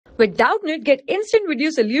With Doubtnut, get instant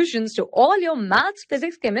video solutions to all your maths,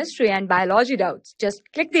 physics, chemistry, and biology doubts. Just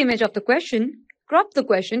click the image of the question, crop the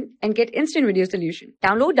question, and get instant video solution.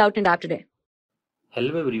 Download Doubtnut app today.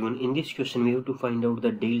 Hello everyone, in this question we have to find out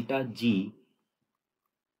the delta G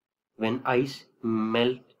when ice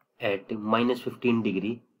melt at minus 15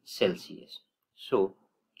 degree Celsius. So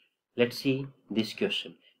let's see this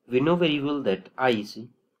question. We know very well that ice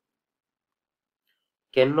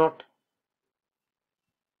cannot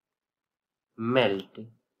melt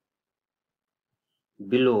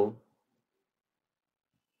below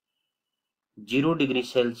 0 degree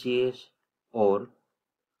Celsius or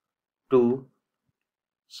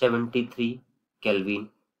 273 Kelvin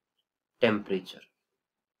temperature,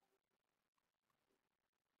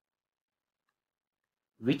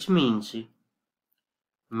 which means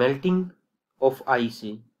melting of ice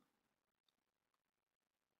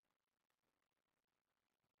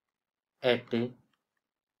at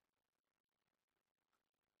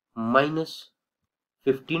minus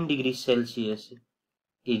 15 degrees Celsius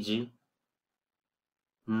is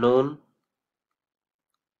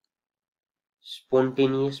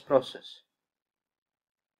non-spontaneous process.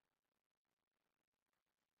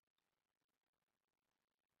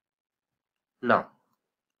 Now,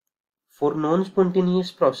 for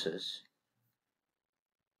non-spontaneous process,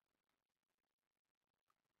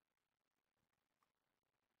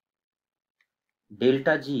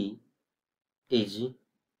 delta G is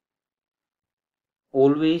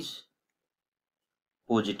always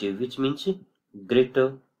positive, which means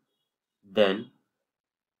greater than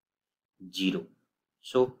 0.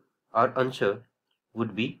 So our answer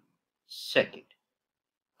would be second.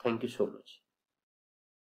 Thank you so much.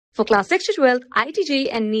 For class 6 to 12, IIT JEE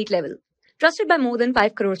and NEET level. Trusted by more than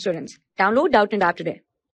 5 crore students. Download Doubtnut app today.